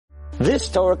This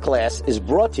Torah class is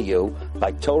brought to you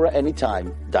by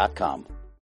TorahAnytime.com.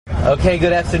 Okay,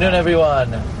 good afternoon,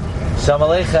 everyone. Shalom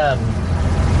Aleichem.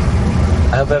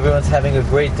 I hope everyone's having a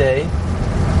great day.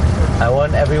 I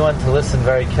want everyone to listen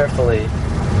very carefully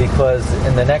because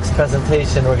in the next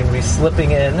presentation we're going to be slipping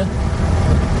in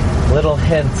little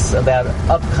hints about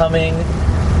upcoming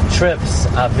trips,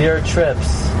 Avir trips.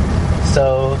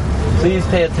 So please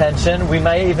pay attention. We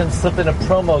might even slip in a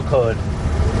promo code.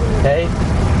 Okay?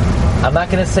 I'm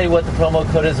not going to say what the promo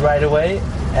code is right away,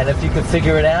 and if you could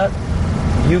figure it out,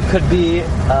 you could get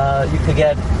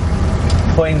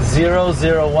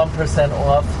 0.001%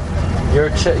 off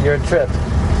your trip.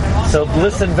 So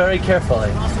listen very carefully.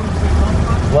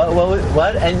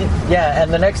 What?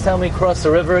 And the next time we cross the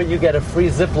river, you get a free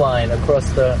zip line across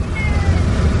the.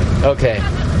 Okay.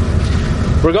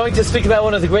 We're going to speak about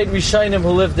one of the great Rishonim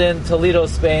who lived in Toledo,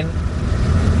 Spain.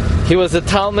 He was a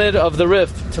Talmud of the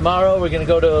Rif. Tomorrow we're going to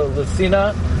go to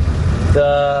Lucina,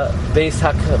 the Beis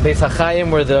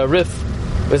HaChaim, where the Rif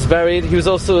was buried. He was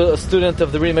also a student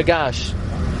of the Rimagash.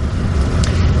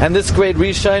 And this great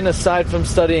Rishon, aside from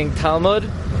studying Talmud,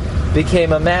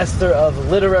 became a master of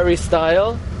literary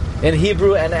style in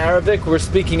Hebrew and Arabic. We're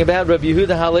speaking about Rabbi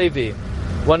Yehuda Halevi,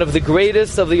 one of the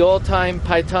greatest of the all-time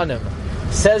Paitanim.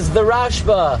 Says the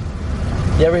Rashba.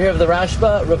 You ever hear of the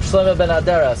Rashba? Reb Shlomo ben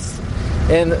Aderas.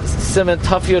 In Siman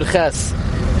Taf Yud Ches,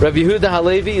 Rabbi Yehuda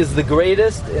Halevi is the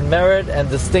greatest in merit and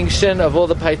distinction of all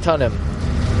the Paitanim.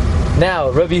 Now,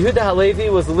 Rabbi Yehuda Halevi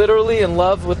was literally in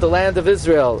love with the land of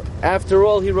Israel. After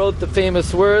all, he wrote the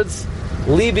famous words,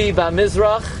 Libi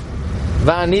ba'mizrach,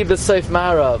 va'ani b'seif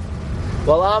ma'arav.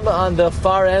 While I'm on the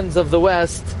far ends of the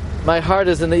west, my heart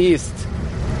is in the east.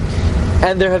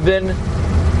 And there have been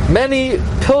many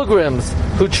pilgrims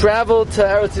who traveled to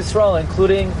Eretz Yisrael,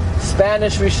 including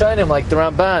Spanish Rishonim like the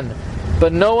Ramban,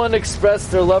 but no one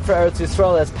expressed their love for Eretz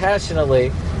Yisrael as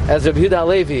passionately as Rabbi Yehuda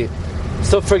Halevi.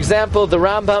 So, for example, the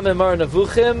Rambam in Mar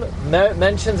Nevuchim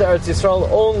mentions Eretz Yisrael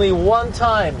only one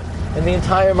time in the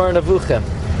entire Mar Nevuchim.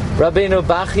 Rabbeinu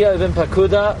Bachya ibn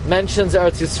Pakuda mentions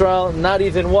Eretz Yisrael not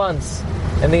even once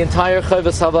in the entire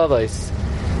Chovos HaLevavos.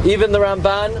 Even the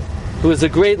Ramban, who is a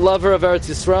great lover of Eretz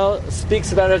Yisrael,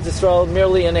 speaks about Eretz Yisrael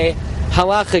merely in a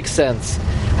halachic sense.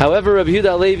 However, Rabbi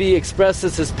Yehuda Halevi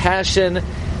expresses his passion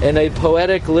in a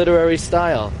poetic literary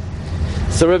style.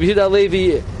 So Rabbi Yehuda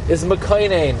Halevi is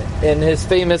Mekoinen in his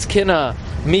famous Kina,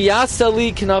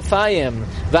 Miyasali knafayim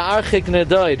va'archik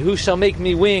nedoid, who shall make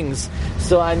me wings,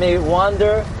 so I may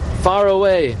wander far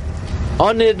away.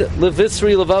 Onid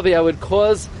levisri levavi, I would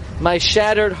cause my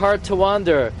shattered heart to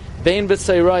wander. Bein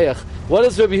b'sayrayach. What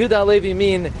does Rabbi Yehuda Halevi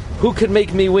mean, who could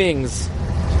make me wings?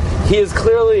 He is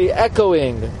clearly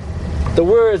echoing the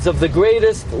words of the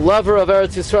greatest lover of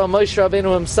Eretz Yisrael, Moshe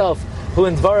Rabbeinu himself, who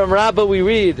in Dvarim Rabbah we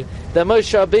read that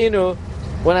Moshe Rabbeinu,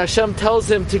 when Hashem tells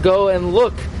him to go and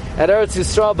look at Eretz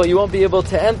Yisrael, but you won't be able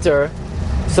to enter,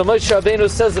 so Moshe Rabbeinu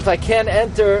says, if I can't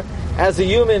enter as a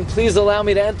human, please allow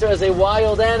me to enter as a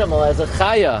wild animal, as a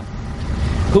chaya,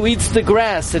 who eats the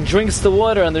grass and drinks the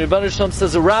water. And the Rebbeinu Shalom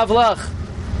says, Rav Lach,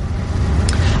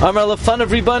 Amar Lafan of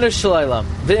Rebbeinu Shalom,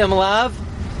 V'im Lav,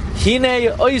 Hine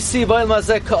Oisi Ba'il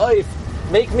Mazeh Ka'oif,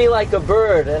 make me like a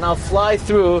bird, and I'll fly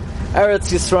through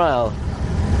Eretz Yisrael.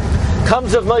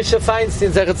 Comes of Moshe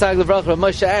Feinstein, Zechat Tzag L'Vrach.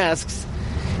 Moshe asks,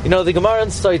 the Gemara in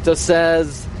Soita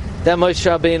says that Moshe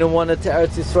Rabbeinu wanted to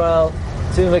Eretz Yisrael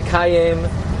to Mekayim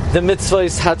the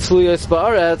mitzvahs Hatzluyos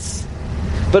Ba'aretz.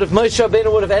 But if Moshe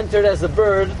Rabbeinu would have entered as a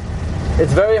bird,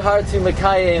 it's very hard to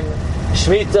Mekayim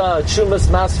Shmita, Chumas,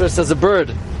 Masras as a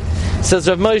bird. Says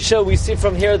Rav Moshe, we see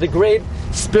from here the great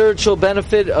spiritual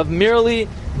benefit of merely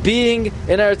being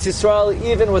in Eretz Yisrael,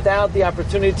 even without the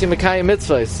opportunity to Mekayim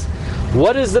mitzvahs.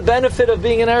 What is the benefit of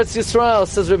being in Eretz Yisrael?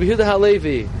 Says Rabbi Yehuda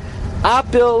Halevi,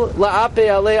 Apil la'ape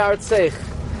alei artzech,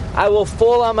 I will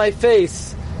fall on my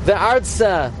face.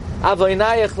 Ve'artza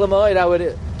avoynayach l'moed, I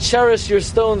would cherish your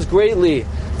stones greatly.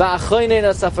 Ve'achoynein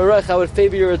asafarech, I would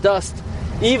favor your dust.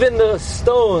 Even the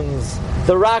stones,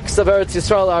 the rocks of Eretz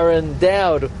Yisrael are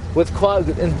endowed with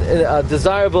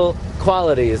desirable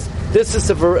qualities. This is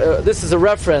a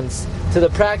reference to the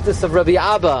practice of Rabbi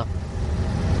Abba,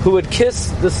 who would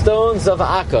kiss the stones of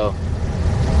Akko.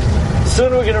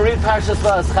 Soon we're going to read Parshas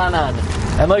Va'aschanan,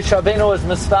 and Moshe Rabbeinu was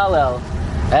mispalel,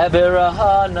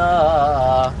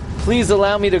 Eberahana, please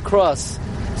allow me to cross.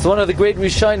 So one of the great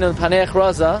Rishonim, Paneach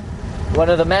Raza, one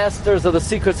of the masters of the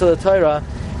secrets of the Torah,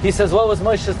 he says, what was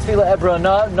Moshe's tefillah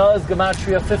Eberahana? Noah's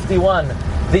Gematria 51.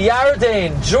 The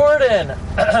Yarden, Jordan,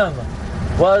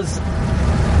 was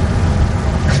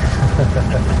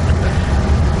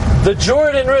the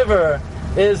Jordan River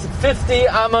is 50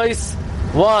 amos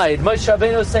wide. Moshe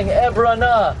Rabbeinu is saying,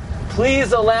 Ebrana,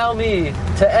 please allow me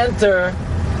to enter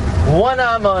one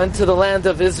amma into the land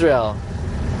of Israel.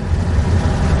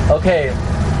 Okay,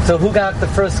 so who got the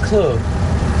first clue?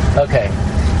 Okay,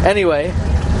 anyway,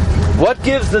 what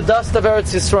gives the dust of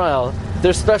Eretz Yisrael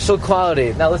their special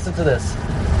quality? Now listen to this.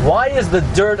 Why is the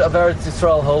dirt of Eretz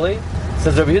Yisrael holy?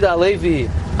 Says Rabbi Yehuda Halevi,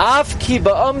 Af ki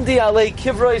ba'amdi alei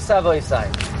kivroi savoisai.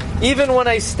 Even when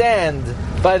I stand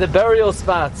by the burial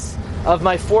spots of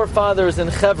my forefathers in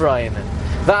Chevron,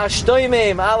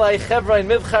 va'ashtoimeim alei Chevron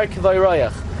mivchar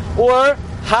kivayroyach, or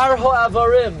har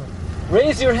ho'avarim.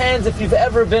 Raise your hands if you've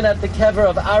ever been at the kever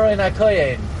of Aaron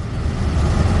HaKohen.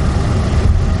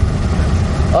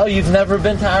 Oh, you've never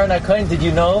been to Aaron HaKohen? Did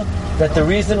you know that the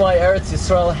reason why Eretz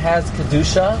Yisrael has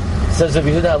Kedusha, says Rabbi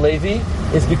Yehuda Halevi,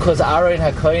 is because Aaron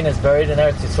HaKohen is buried in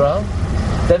Eretz Yisrael?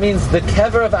 That means the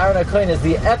kever of Aaron HaKohen is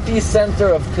the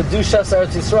epicenter of Kedushas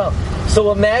Eretz Yisrael.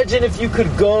 So imagine if you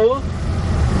could go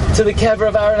to the kever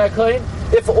of Aaron HaKohen.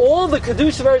 If all the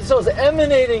Kedusha of Eretz Yisrael is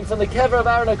emanating from the kever of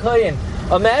Aaron HaKohen,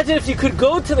 imagine if you could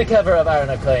go to the kever of Aaron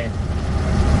HaKohen.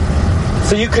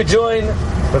 So you could join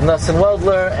Rav Nassim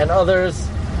Weldler and others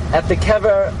at the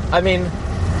kever,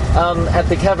 at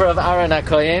the kever of Aaron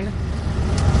HaKohen,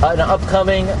 in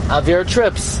upcoming Avir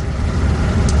trips.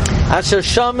 Asher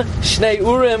Sham Shnei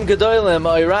Urim Gedolim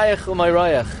Oirayach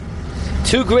Umayrayach.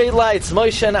 Two great lights,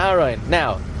 Moshe and Aaron.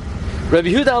 Now, Rabbi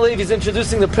Yehuda Halevi is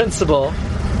introducing the principle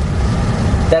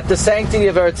that the sanctity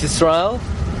of Eretz Yisrael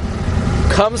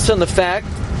comes from the fact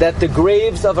that the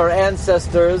graves of our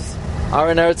ancestors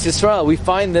are in Eretz Yisrael. We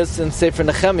find this in Sefer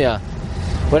Nehemiah.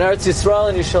 When Eretz Yisrael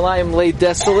and Yerushalayim lay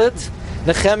desolate,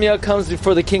 Nehemiah comes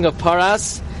before the king of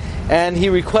Paras, and he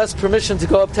requests permission to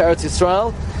go up to Eretz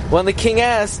Yisrael. When the king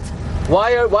asked,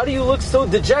 why do you look so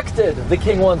dejected? The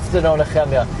king wants to know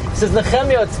Nehemiah. He says,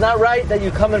 Nehemiah, it's not right that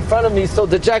you come in front of me so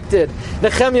dejected.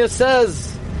 Nehemiah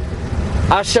says,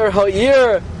 Asher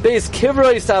ha'ir beis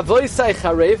kivroi savoisai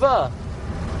chareva.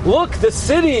 Look, the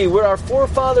city where our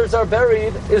forefathers are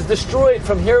buried is destroyed.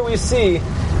 From here we see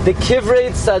the kivrei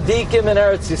tzadikim in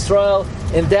Eretz Yisrael,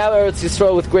 endow Eretz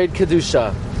Yisrael with great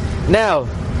kedusha. Now,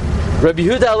 Rabbi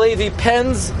Yehuda Halevi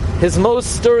pens his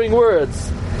most stirring words.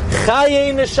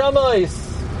 Chayei neshamois,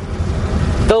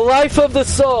 the life of the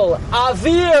soul.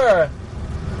 Avir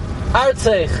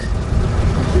artzech,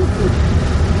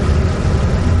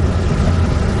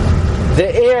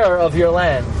 the air of your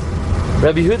land.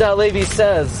 Rabbi Yehuda Halevi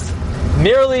says,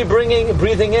 merely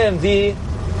breathing in the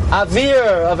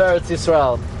avir of Eretz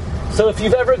Yisrael. So if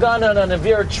you've ever gone on an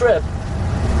avir trip,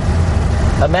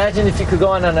 imagine if you could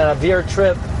go on an avir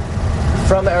trip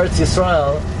from Eretz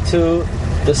Yisrael to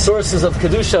the sources of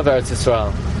Kedusha of Eretz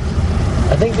Yisrael.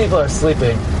 I think people are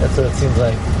sleeping. That's what it seems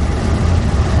like.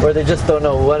 Or they just don't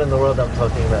know what in the world I'm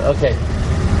talking about. Okay.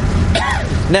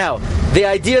 Now, the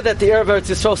idea that the air of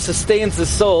Eretz Yisrael sustains the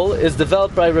soul is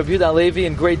developed by Rabbi Yehuda Halevi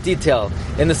in great detail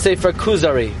in the Sefer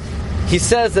Kuzari. He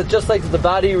says that just like the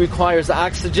body requires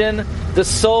oxygen, the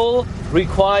soul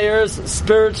requires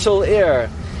spiritual air.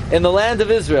 In the land of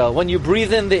Israel, when you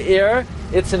breathe in the air,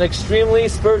 it's an extremely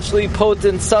spiritually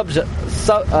potent substance.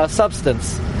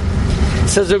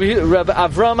 Says Rabbi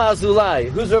Avram Azulai.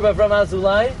 Who's Rabbi Avram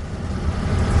Azulai?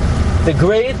 The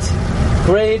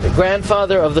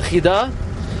great-great-grandfather of the Chida.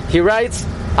 He writes,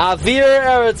 Avir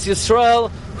Eretz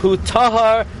Yisrael hu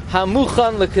tahar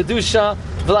hamuchan lekedusha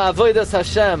v'la'avodas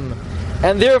Hashem.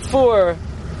 And therefore,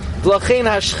 v'lachein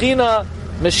hashchina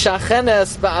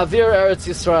mishachenes ba'avir Eretz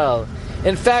Yisrael.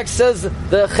 In fact, says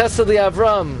the Chesed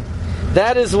Avram,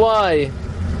 that is why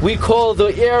we call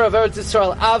the air of Eretz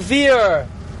Yisrael Avir.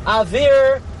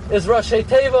 Avir is Rashi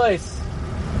Teivos.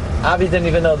 Avi didn't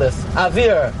even know this.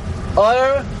 Avir.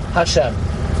 Or Hashem.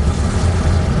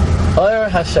 Or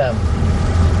Hashem.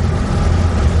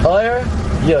 Or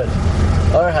Yud.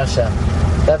 Or Hashem.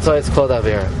 That's why it's called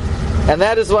Avir. And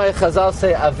that is why Chazal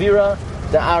say Avira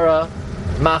Da'ara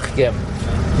Machkim.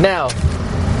 Now,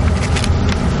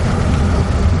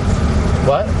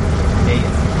 what?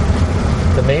 Maze.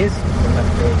 The maze?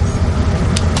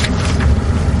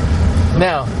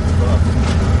 Now,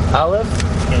 Aleph,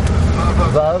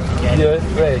 Vav, Yud,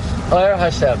 Resh. Or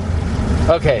Hashem.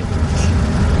 Okay.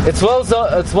 It's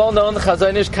well known, the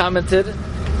Chazon Ish commented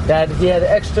that he had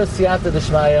extra siyata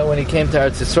d'shmaya when he came to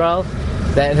Eretz Yisrael,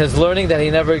 that in his learning that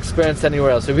he never experienced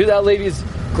anywhere else. Rabbi Yehuda Halevi's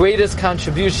greatest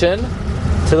contribution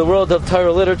to the world of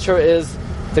Torah literature is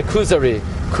the Kuzari.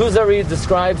 Kuzari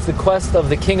describes the quest of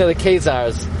the king of the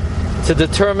Khazars to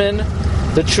determine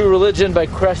the true religion by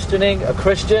questioning a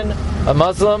Christian, a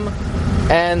Muslim,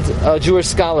 and a Jewish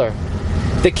scholar.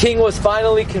 The king was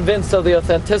finally convinced of the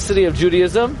authenticity of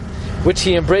Judaism, which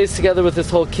he embraced together with his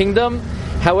whole kingdom.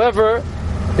 However,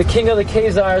 the king of the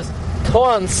Khazars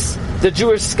taunts the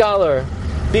Jewish scholar,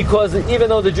 because even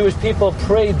though the Jewish people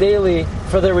pray daily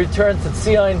for their return to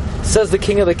Zion, says the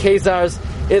king of the Khazars,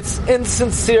 it's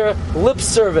insincere lip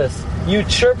service. You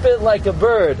chirp it like a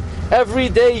bird. Every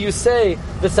day you say,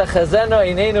 V'sachazena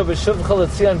einenu b'shuvcha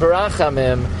l'tzion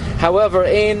barachamim. However,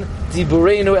 ein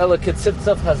diburenu ela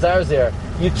ketziptzaf hazarzir.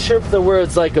 You chirp the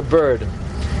words like a bird.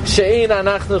 She'ein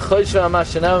anachnu choshva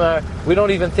amashenamar. We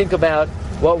don't even think about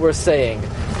what we're saying.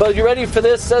 But you ready for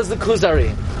this? Says the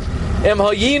Kuzari.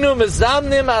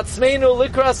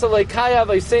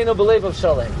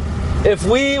 If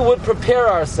we would prepare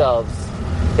ourselves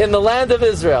in the land of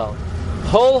Israel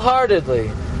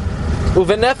wholeheartedly, with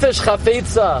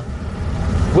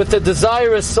a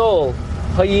desirous soul,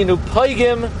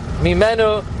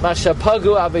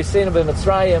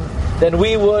 then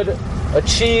we would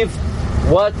achieve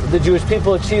what the Jewish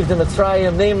people achieved in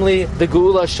Mitzrayim, namely the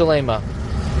Geula Shalema.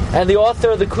 And the author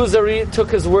of the Kuzari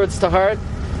took his words to heart.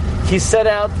 He set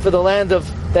out for the land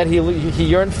that he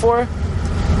yearned for,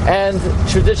 and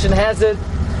tradition has it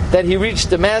that he reached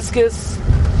Damascus.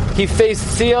 He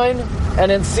faced Sion,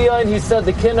 and in Sion he said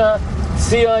the Kina,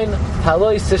 Sion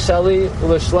haloi sishali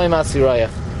u'l'shleim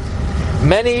asirayach.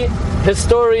 Many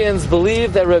historians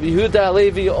believe that Rabbi Yehuda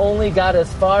Halevi only got as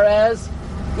far as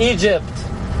Egypt.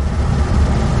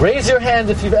 Raise your hand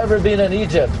if you've ever been in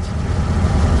Egypt.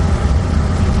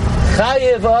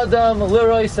 Chayev Adam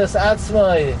lirois es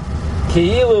atzmai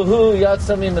ki'ilu hu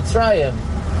yatzam Mitzrayim,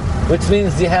 which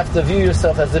means you have to view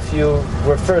yourself as if you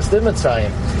were first in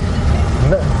Mitzrayim.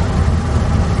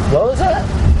 What was that?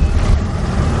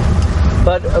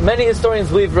 But many historians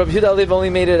believe Rabbi Yehuda Halevi only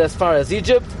made it as far as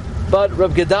Egypt. But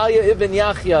Rabbi Gedalia ibn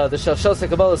Yachya, the Shafshas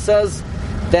Kabbalah, says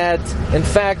that in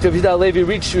fact Rabbi Yehuda Halevi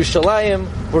reached Yerushalayim,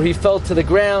 where he fell to the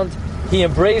ground. He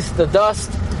embraced the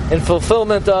dust in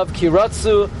fulfillment of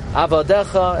Kiratzu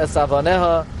Avadecha es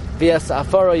Avaneha v'es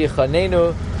Afara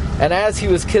Yechanenu. And as he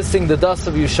was kissing the dust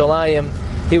of Yerushalayim,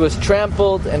 he was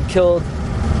trampled and killed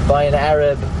by an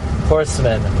Arab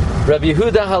horseman. Rabbi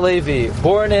Yehuda Halevi,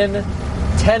 born in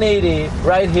 1080,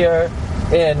 right here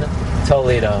in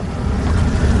Toledo.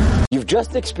 You've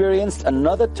just experienced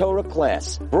another Torah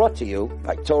class brought to you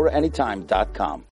by TorahAnytime.com.